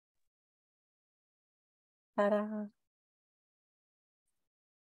Ta-da.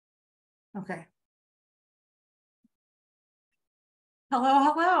 Okay.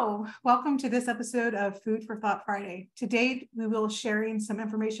 Hello. Welcome to this episode of Food for Thought Friday. Today, we will be sharing some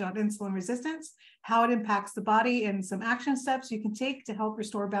information on insulin resistance, how it impacts the body, and some action steps you can take to help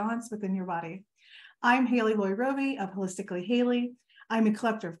restore balance within your body. I'm Haley Loy-Roby of Holistically Haley. I'm a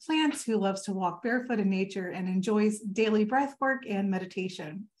collector of plants who loves to walk barefoot in nature and enjoys daily breath work and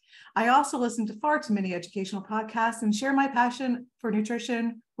meditation. I also listen to far too many educational podcasts and share my passion for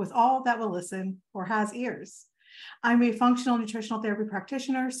nutrition with all that will listen or has ears. I'm a functional nutritional therapy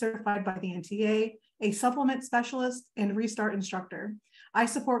practitioner certified by the NTA, a supplement specialist, and restart instructor. I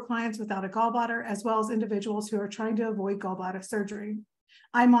support clients without a gallbladder, as well as individuals who are trying to avoid gallbladder surgery.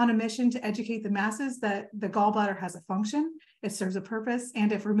 I'm on a mission to educate the masses that the gallbladder has a function, it serves a purpose,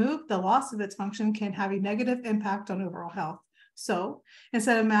 and if removed, the loss of its function can have a negative impact on overall health. So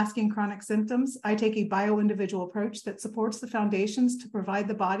instead of masking chronic symptoms, I take a bio-individual approach that supports the foundations to provide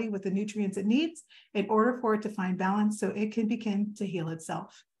the body with the nutrients it needs in order for it to find balance so it can begin to heal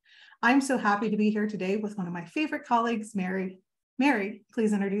itself. I'm so happy to be here today with one of my favorite colleagues, Mary. Mary,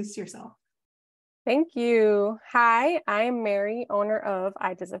 please introduce yourself. Thank you. Hi, I'm Mary, owner of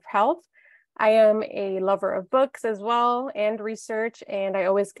Ideas of Health. I am a lover of books as well and research, and I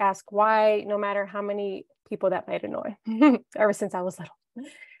always ask why, no matter how many people that might annoy, ever since I was little.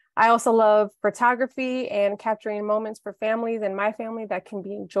 I also love photography and capturing moments for families and my family that can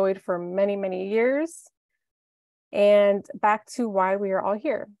be enjoyed for many, many years. And back to why we are all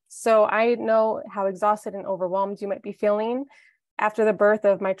here. So I know how exhausted and overwhelmed you might be feeling after the birth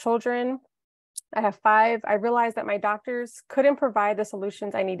of my children. I have 5. I realized that my doctors couldn't provide the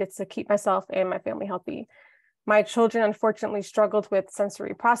solutions I needed to keep myself and my family healthy. My children unfortunately struggled with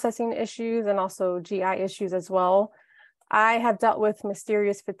sensory processing issues and also GI issues as well. I have dealt with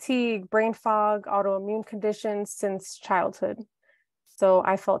mysterious fatigue, brain fog, autoimmune conditions since childhood. So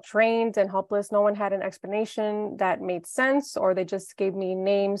I felt drained and helpless. No one had an explanation that made sense, or they just gave me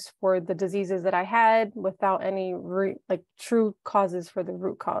names for the diseases that I had without any true causes for the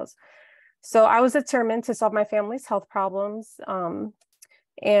root cause. So I was determined to solve my family's health problems.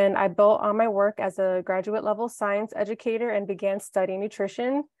 And I built on my work as a graduate level science educator and began studying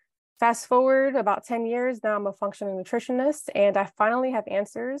nutrition. Fast forward about 10 years, now I'm a functional nutritionist, and I finally have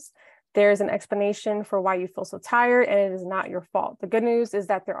answers. There's an explanation for why you feel so tired, and it is not your fault. The good news is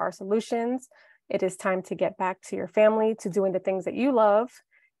that there are solutions. It is time to get back to your family, to doing the things that you love.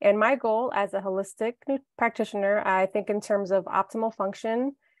 And my goal as a holistic practitioner, I think in terms of optimal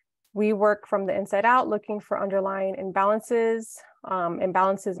function. We work from the inside out, looking for underlying imbalances.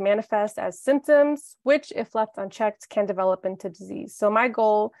 Imbalances manifest as symptoms, which, if left unchecked, can develop into disease. So my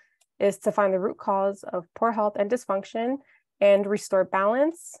goal is to find the root cause of poor health and dysfunction and restore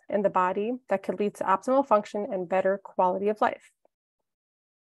balance in the body that could lead to optimal function and better quality of life.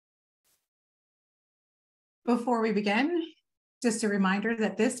 Before we begin, just a reminder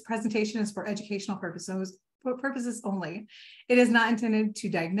that this presentation is for educational purposes only. It is not intended to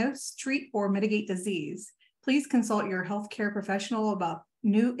diagnose, treat, or mitigate disease. Please consult your healthcare professional about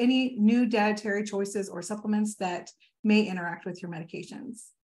any new dietary choices or supplements that may interact with your medications.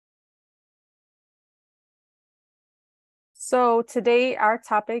 So today our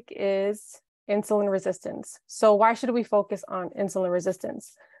topic is insulin resistance. So why should we focus on insulin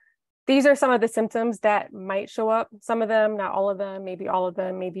resistance? These are some of the symptoms that might show up. Some of them, not all of them, maybe all of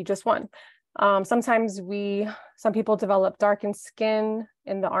them, maybe just one. Sometimes some people develop darkened skin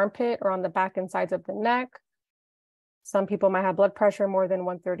in the armpit or on the back and sides of the neck. Some people might have blood pressure more than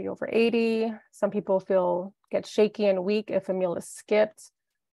 130/80. Some people get shaky and weak if a meal is skipped.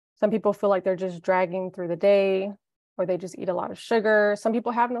 Some people feel like they're just dragging through the day, or they just eat a lot of sugar. Some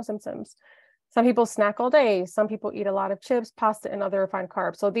people have no symptoms. Some people snack all day. Some people eat a lot of chips, pasta, and other refined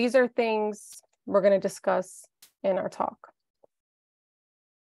carbs. So these are things we're going to discuss in our talk.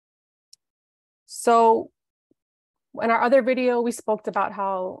 So in our other video, we spoke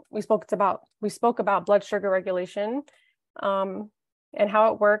about blood sugar regulation and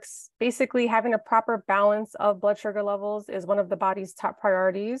how it works. Basically, having a proper balance of blood sugar levels is one of the body's top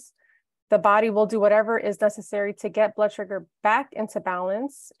priorities. The body will do whatever is necessary to get blood sugar back into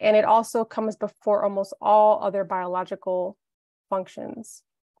balance, and it also comes before almost all other biological functions.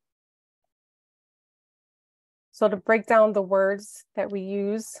 So to break down the words that we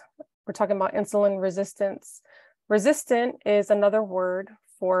use, we're talking about insulin resistance. Resistant is another word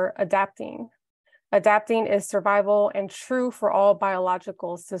for adapting. Adapting is survival and true for all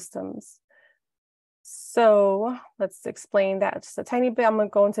biological systems. So let's explain that just a tiny bit. I'm going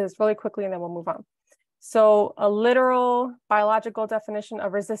to go into this really quickly and then we'll move on. So a literal biological definition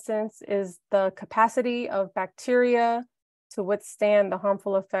of resistance is the capacity of bacteria to withstand the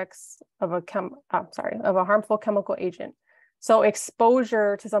harmful effects of a harmful chemical agent. So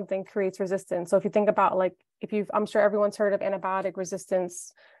exposure to something creates resistance. So if you think about like, I'm sure everyone's heard of antibiotic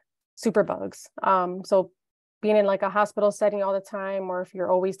resistance superbugs. So being in like a hospital setting all the time, or if you're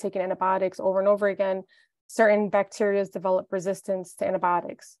always taking antibiotics over and over again, certain bacteria develop resistance to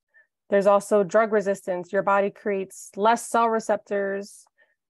antibiotics. There's also drug resistance. Your body creates less cell receptors.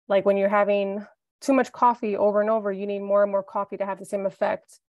 Like when you're having too much coffee over and over, you need more and more coffee to have the same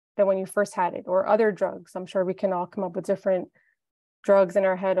effect than when you first had it, or other drugs. I'm sure we can all come up with different drugs in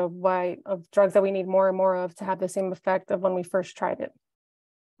our head of drugs that we need more and more of to have the same effect of when we first tried it.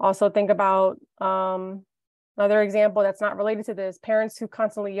 Also think about another example that's not related to this, parents who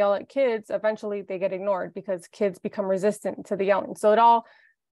constantly yell at kids, eventually they get ignored because kids become resistant to the yelling. So it all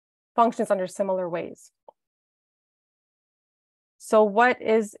functions under similar ways. So what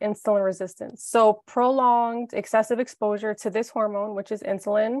is insulin resistance? So prolonged excessive exposure to this hormone, which is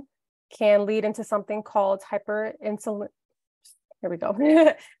insulin, can lead into something called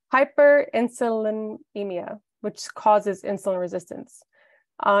hyperinsulinemia, which causes insulin resistance.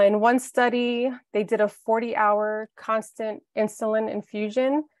 In one study, they did a 40-hour constant insulin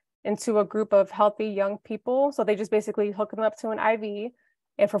infusion into a group of healthy young people. So they just basically hooked them up to an IV,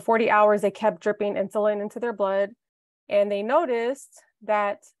 and for 40 hours, they kept dripping insulin into their blood. And they noticed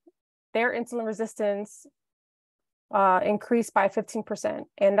that their insulin resistance increased by 15%.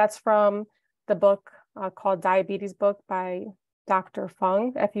 And that's from the book called Diabetes Book by Dr.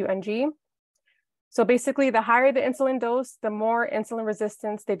 Fung, F-U-N-G. So basically, the higher the insulin dose, the more insulin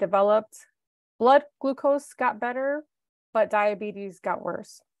resistance they developed. Blood glucose got better, but diabetes got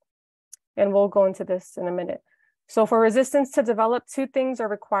worse. And we'll go into this in a minute. So for resistance to develop, two things are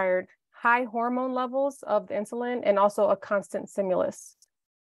required: high hormone levels of the insulin and also a constant stimulus,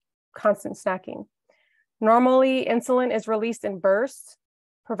 constant snacking. Normally, insulin is released in bursts,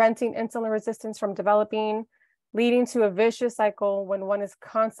 preventing insulin resistance from developing, leading to a vicious cycle when one is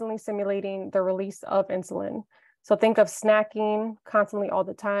constantly simulating the release of insulin. So think of snacking constantly all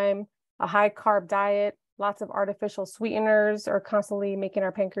the time, a high carb diet, lots of artificial sweeteners are constantly making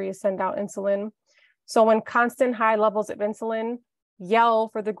our pancreas send out insulin. So when constant high levels of insulin yell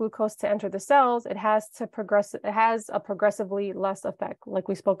for the glucose to enter the cells, it has a progressively less effect, like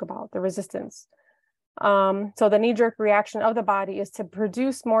we spoke about, the resistance. So the knee-jerk reaction of the body is to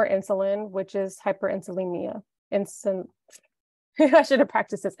produce more insulin, which is hyperinsulinemia. I should have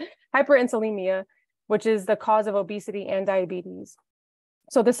practiced this. Hyperinsulinemia, which is the cause of obesity and diabetes.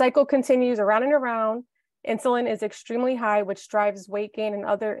 So the cycle continues around and around. Insulin is extremely high, which drives weight gain and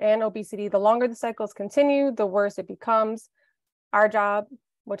obesity. The longer the cycles continue, the worse it becomes. Our job,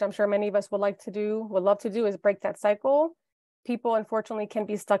 which I'm sure many of us would love to do, is break that cycle. People, unfortunately, can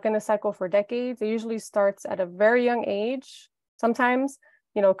be stuck in the cycle for decades. It usually starts at a very young age. Sometimes,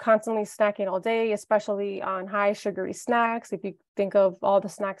 constantly snacking all day, especially on high sugary snacks. If you think of all the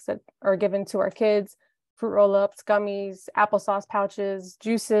snacks that are given to our kids, fruit roll-ups, gummies, applesauce pouches,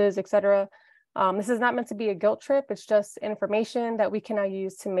 juices, etc. This is not meant to be a guilt trip. It's just information that we can now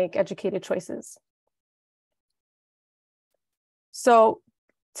use to make educated choices. So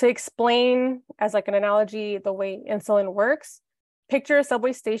to explain as like an analogy, the way insulin works, picture a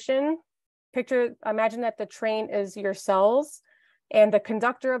subway station. Imagine that the train is your cells and the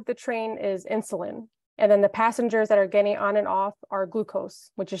conductor of the train is insulin. And then the passengers that are getting on and off are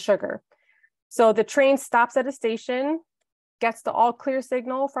glucose, which is sugar. So the train stops at a station, gets the all clear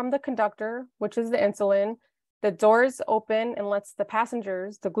signal from the conductor, which is the insulin. The doors open and lets the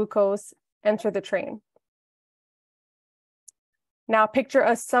passengers, the glucose, enter the train. Now picture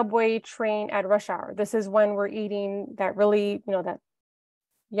a subway train at rush hour. This is when we're eating that really, that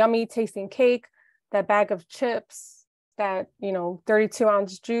yummy tasting cake, that bag of chips, that,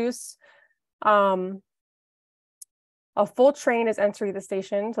 32-ounce juice. A full train is entering the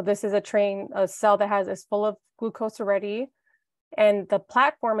station. So this is a cell that is full of glucose already. And the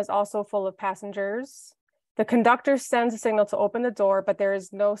platform is also full of passengers. The conductor sends a signal to open the door, but there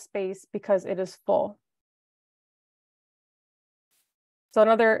is no space because it is full. So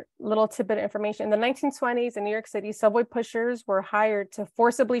another little tidbit of information. In the 1920s in New York City, subway pushers were hired to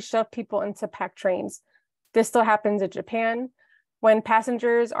forcibly shove people into packed trains. This still happens in Japan. When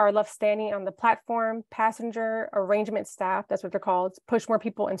passengers are left standing on the platform, passenger arrangement staff, that's what they're called, push more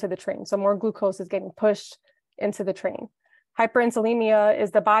people into the train. So more glucose is getting pushed into the train. Hyperinsulinemia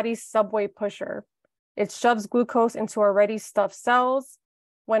is the body's subway pusher. It shoves glucose into already stuffed cells.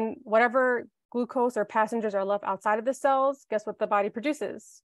 When whatever glucose or passengers are left outside of the cells, guess what the body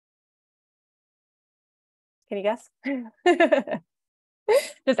produces? Can you guess?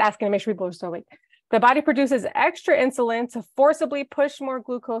 Just asking to make sure people are still awake. The body produces extra insulin to forcibly push more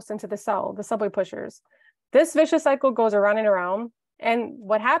glucose into the cell, the subway pushers. This vicious cycle goes around and around. And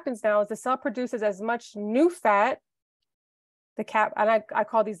what happens now is the cell produces as much new fat, and I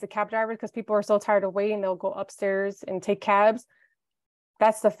call these the cab drivers because people are so tired of waiting, they'll go upstairs and take cabs.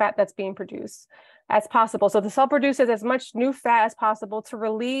 That's the fat that's being produced as possible. So the cell produces as much new fat as possible to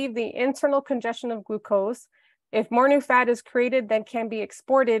relieve the internal congestion of glucose. If more new fat is created than can be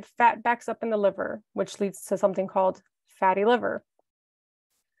exported, fat backs up in the liver, which leads to something called fatty liver.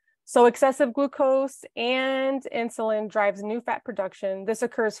 So excessive glucose and insulin drives new fat production. This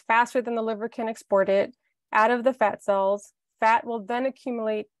occurs faster than the liver can export it out of the fat cells. Fat will then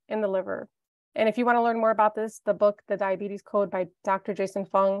accumulate in the liver. And if you want to learn more about this, the book, The Diabetes Code by Dr. Jason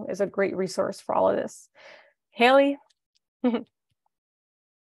Fung is a great resource for all of this. Haley.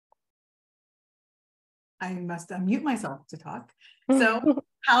 I must unmute myself to talk. So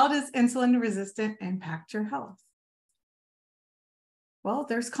how does insulin resistance impact your health? Well,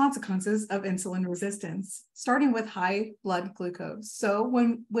 there's consequences of insulin resistance, starting with high blood glucose. So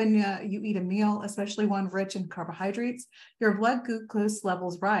when you eat a meal, especially one rich in carbohydrates, your blood glucose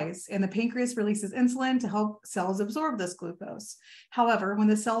levels rise, and the pancreas releases insulin to help cells absorb this glucose. However, when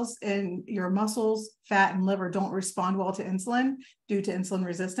the cells in your muscles, fat, and liver don't respond well to insulin due to insulin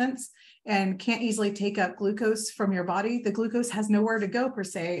resistance and can't easily take up glucose from your body, the glucose has nowhere to go per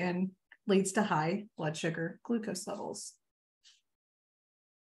se and leads to high blood sugar glucose levels.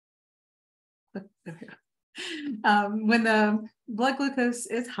 When the blood glucose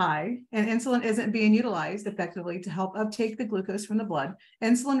is high and insulin isn't being utilized effectively to help uptake the glucose from the blood,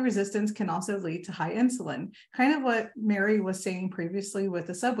 insulin resistance can also lead to high insulin, kind of what Mary was saying previously with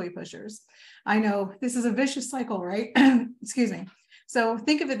the subway pushers. I know this is a vicious cycle, right? Excuse me. So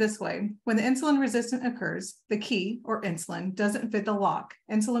think of it this way. When the insulin resistance occurs, the key, or insulin, doesn't fit the lock,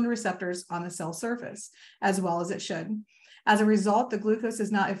 insulin receptors on the cell surface, as well as it should. As a result, the glucose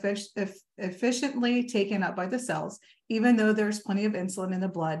is not efficiently taken up by the cells, even though there's plenty of insulin in the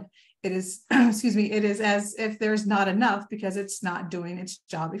blood. It is, it is as if there's not enough because it's not doing its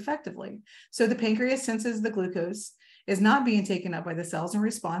job effectively. So the pancreas senses the glucose is not being taken up by the cells and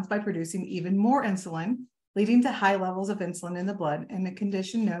responds by producing even more insulin, leading to high levels of insulin in the blood and a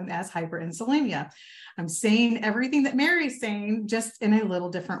condition known as hyperinsulinemia. I'm saying everything that Mary's saying, just in a little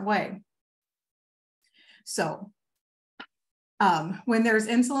different way. So, when there's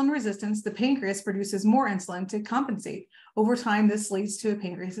insulin resistance, the pancreas produces more insulin to compensate. Over time, this leads to a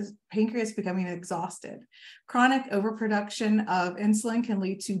pancreas becoming exhausted. Chronic overproduction of insulin can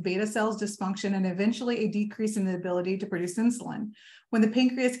lead to beta cells dysfunction and eventually a decrease in the ability to produce insulin. When the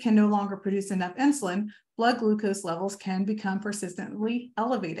pancreas can no longer produce enough insulin, blood glucose levels can become persistently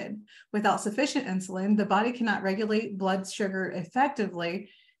elevated. Without sufficient insulin, the body cannot regulate blood sugar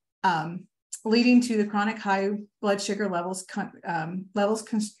effectively, leading to the chronic high blood sugar levels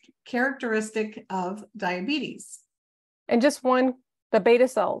characteristic of diabetes. And just the beta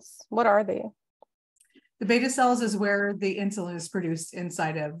cells, what are they? The beta cells is where the insulin is produced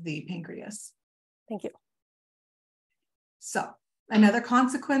inside of the pancreas. Thank you. So another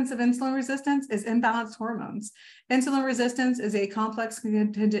consequence of insulin resistance is imbalanced hormones. Insulin resistance is a complex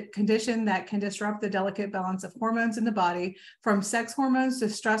condition that can disrupt the delicate balance of hormones in the body, from sex hormones to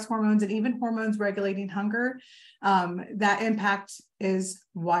stress hormones and even hormones regulating hunger. That impact is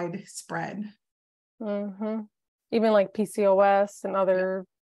widespread. Mm-hmm. Even like PCOS and other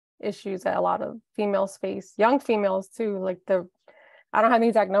issues that a lot of females face, young females too, like I don't have the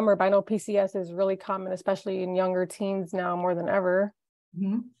exact number, but I know PCOS is really common, especially in younger teens now more than ever.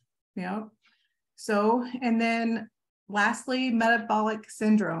 Mm-hmm. Yeah. So, and then lastly, metabolic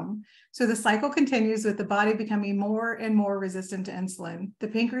syndrome. So the cycle continues with the body becoming more and more resistant to insulin. The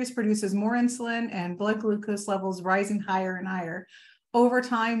pancreas produces more insulin and blood glucose levels rising higher and higher. Over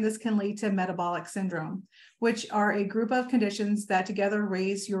time, this can lead to metabolic syndrome, which are a group of conditions that together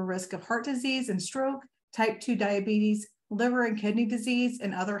raise your risk of heart disease and stroke, type 2 diabetes, liver and kidney disease,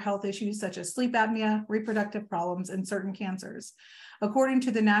 and other health issues such as sleep apnea, reproductive problems, and certain cancers. According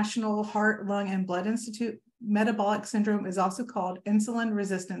to the National Heart, Lung, and Blood Institute, metabolic syndrome is also called insulin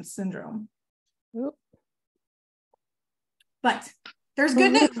resistance syndrome. Oop. But there's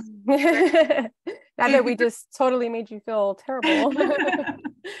good news. Now that we just totally made you feel terrible.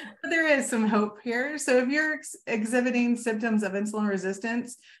 There is some hope here. So if you're exhibiting symptoms of insulin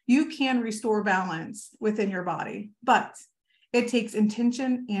resistance, you can restore balance within your body, but it takes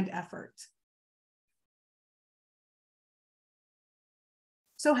intention and effort.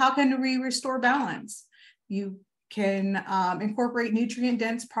 So how can we restore balance? You can incorporate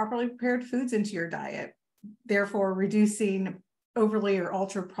nutrient-dense, properly prepared foods into your diet. therefore reducing overly or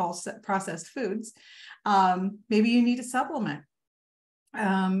ultra processed foods. Maybe you need a supplement.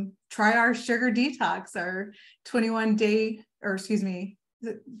 Try our sugar detox, our 21-day, or excuse me,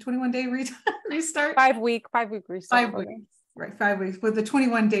 21-day restart? 5 week restart. 5 weeks, right? 5 weeks with the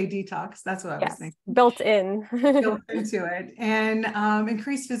 21-day detox. That's what I was thinking. Built in. Built into it. And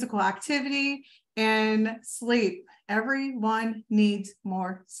increase physical activity and sleep. Everyone needs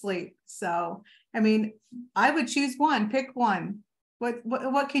more sleep. So, I mean, I would choose one, pick one.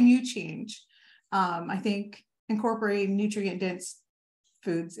 What can you change? I think incorporating nutrient-dense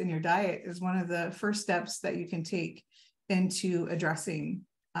foods in your diet is one of the first steps that you can take into addressing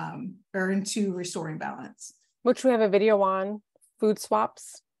or into restoring balance. Which we have a video on, food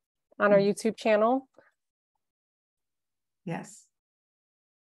swaps, on our YouTube channel. Yes.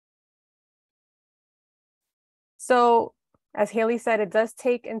 So as Haley said, it does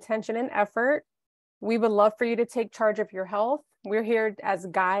take intention and effort. We would love for you to take charge of your health. We're here as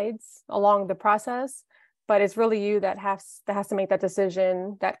guides along the process, but it's really you that has to make that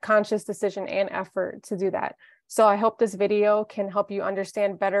decision, that conscious decision and effort to do that. So I hope this video can help you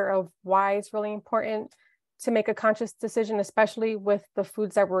understand better of why it's really important to make a conscious decision, especially with the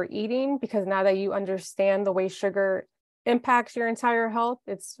foods that we're eating, because now that you understand the way sugar impacts your entire health,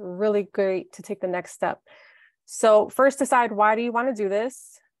 it's really great to take the next step. So first, decide, why do you want to do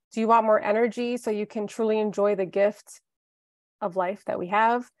this? Do you want more energy so you can truly enjoy the gift of life that we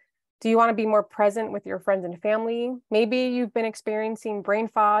have? Do you want to be more present with your friends and family? Maybe you've been experiencing brain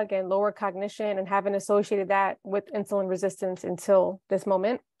fog and lower cognition and haven't associated that with insulin resistance until this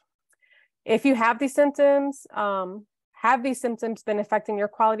moment. If you have these symptoms been affecting your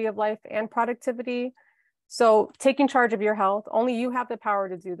quality of life and productivity? So taking charge of your health, only you have the power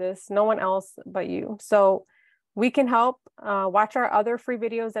to do this, no one else but you. So we can help. Watch our other free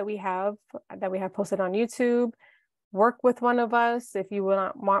videos that we have posted on YouTube. Work with one of us if you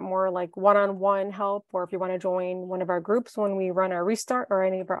want more like one-on-one help, or if you want to join one of our groups when we run our restart or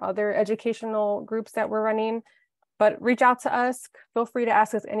any of our other educational groups that we're running. But reach out to us. Feel free to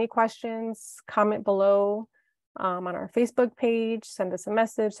ask us any questions, comment below on our Facebook page, send us a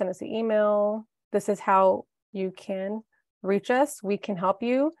message, send us an email. This is how you can reach us. We can help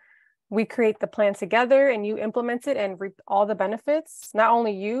you. We create the plan together and you implement it and reap all the benefits, not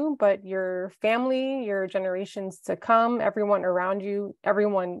only you, but your family, your generations to come, everyone around you,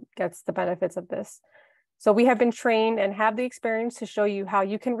 everyone gets the benefits of this. So we have been trained and have the experience to show you how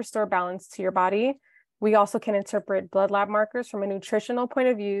you can restore balance to your body. We also can interpret blood lab markers from a nutritional point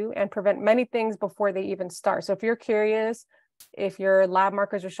of view and prevent many things before they even start. So if you're curious, if your lab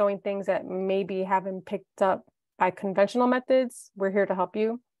markers are showing things that maybe haven't picked up by conventional methods, we're here to help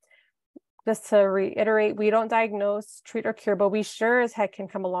you. Just to reiterate, we don't diagnose, treat, or cure, but we sure as heck can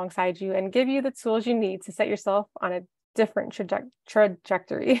come alongside you and give you the tools you need to set yourself on a different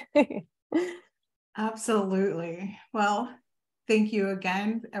trajectory. Absolutely. Well, thank you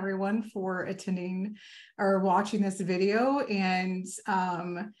again, everyone, for attending or watching this video. And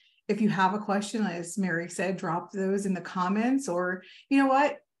if you have a question, as Mary said, drop those in the comments, or you know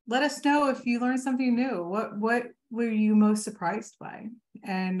what? Let us know if you learned something new. What were you most surprised by?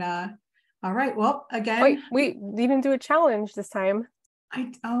 And all right. Well, again, wait, we didn't do a challenge this time. I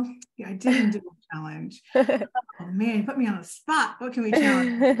didn't do a challenge. Oh man, you put me on the spot. What can we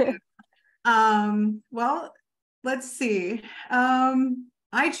challenge? Well, let's see.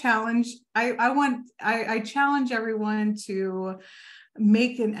 I challenge everyone to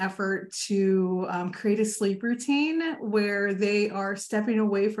make an effort to create a sleep routine where they are stepping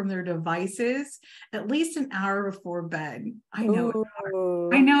away from their devices at least an hour before bed. I know it's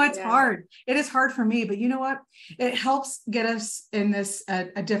hard. I know it's hard. It is hard for me, but you know what? It helps get us in this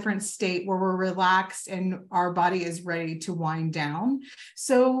a different state where we're relaxed and our body is ready to wind down.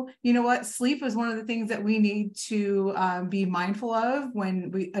 So you know what? Sleep is one of the things that we need to be mindful of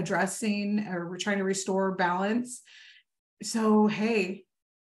when we addressing or we're trying to restore balance. So, hey,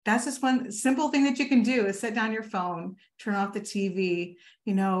 that's just one simple thing that you can do is set down your phone, turn off the TV,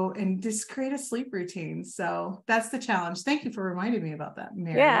 and just create a sleep routine. So that's the challenge. Thank you for reminding me about that,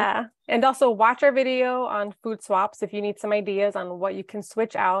 Mary. Yeah. And also watch our video on food swaps if you need some ideas on what you can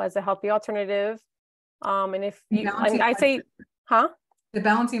switch out as a healthy alternative. And if you, and I say, the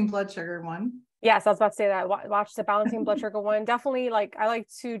balancing blood sugar one. Yes, I was about to say that. Watch the balancing blood sugar one. Definitely, I like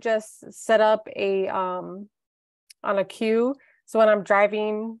to just set up on a queue. So when I'm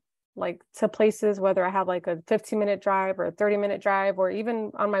driving to places, whether I have a 15-minute drive or a 30-minute drive, or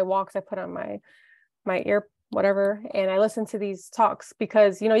even on my walks, I put on my ear, whatever, and I listen to these talks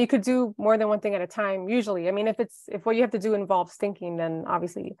because, you could do more than one thing at a time. Usually, I mean, if what you have to do involves thinking, then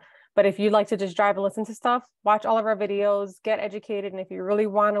obviously, But if you'd like to just drive and listen to stuff, watch all of our videos, get educated. And if you really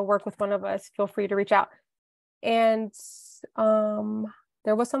want to work with one of us, feel free to reach out. And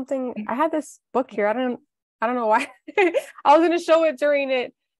there was something, I had this book here. I don't know why. I was going to show it during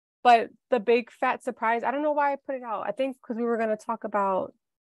it, but the big fat surprise, I don't know why I put it out. I think because we were going to talk about,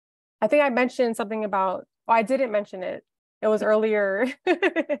 I think I mentioned something about, oh, I didn't mention it. It was earlier.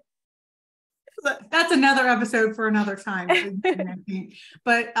 That's another episode for another time.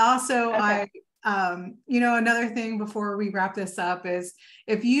 But also, Okay. Another thing before we wrap this up is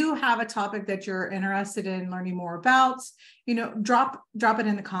if you have a topic that you're interested in learning more about, drop it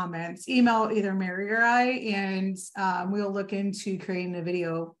in the comments, email either Mary or I, and we'll look into creating a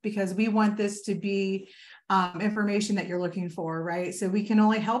video, because we want this to be information that you're looking for, right? So we can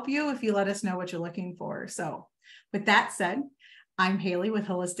only help you if you let us know what you're looking for. So with that said, I'm Haley with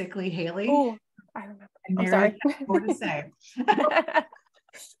Holistically Haley. Oh, I remember. And I'm Mary sorry. has more to say.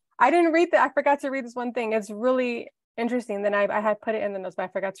 I didn't read that. I forgot to read this one thing. It's really interesting. Then I had put it in the notes, but I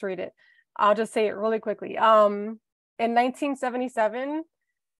forgot to read it. I'll just say it really quickly. In 1977,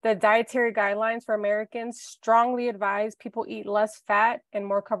 the dietary guidelines for Americans strongly advised people eat less fat and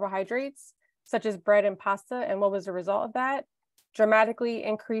more carbohydrates, such as bread and pasta. And what was the result of that? Dramatically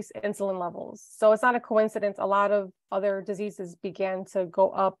increased insulin levels. So it's not a coincidence. A lot of other diseases began to go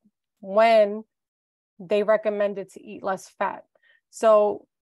up when they recommended to eat less fat. So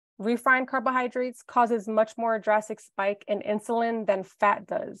refined carbohydrates causes much more drastic spike in insulin than fat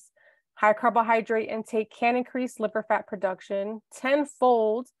does. High carbohydrate intake can increase liver fat production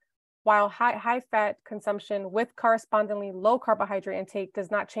tenfold, while high fat consumption with correspondingly low carbohydrate intake does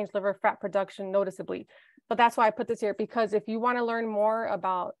not change liver fat production noticeably. But that's why I put this here, because if you want to learn more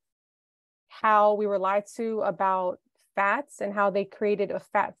about how we were lied to about fats and how they created a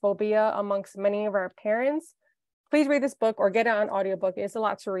fat phobia amongst many of our parents, please read this book or get it on audiobook. It's a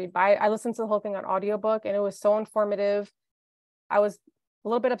lot to read, but I listened to the whole thing on audiobook and it was so informative. I was a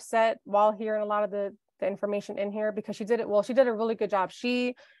little bit upset while hearing a lot of the information in here, because she did it well. She did a really good job.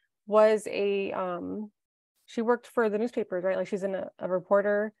 She was she worked for the newspapers, right? Like she's a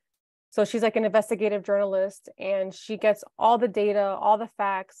reporter. So she's like an investigative journalist, and she gets all the data, all the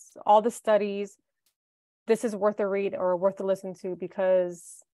facts, all the studies. This is worth a read or worth a listen to,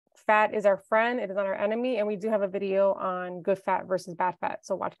 because fat is our friend, it is not our enemy. And we do have a video on good fat versus bad fat.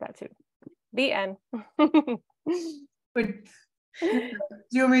 So watch that too. The end. Do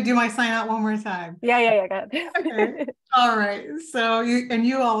you want me to do my sign out one more time? Yeah. Got it. Okay. All right. So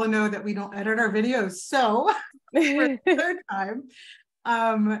you all know that we don't edit our videos. So for the third time,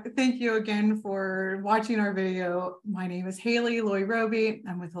 thank you again for watching our video. My name is Haley Loy Roby.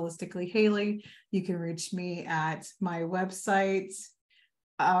 I'm with Holistically Haley. You can reach me at my website.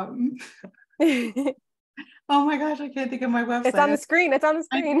 Oh my gosh, I can't think of my website. It's on the screen. It's on the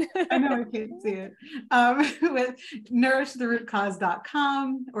screen. I know I can't see it. With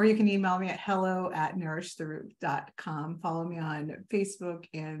nourishtherootcause.com, or you can email me at hello@nourishtheroot.com. Follow me on Facebook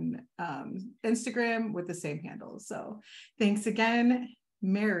and Instagram with the same handle. So thanks again,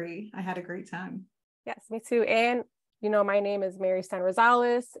 Mary. I had a great time. Yes, me too. And my name is Mary Stein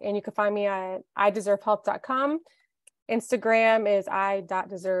Rosales, and you can find me at ideservehealth.com. Instagram is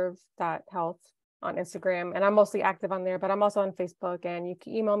i.deserve.health on Instagram, and I'm mostly active on there, but I'm also on Facebook, and you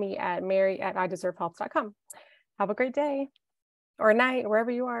can email me at mary@ideservehealth.com. Have a great day or night,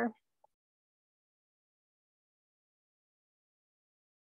 wherever you are.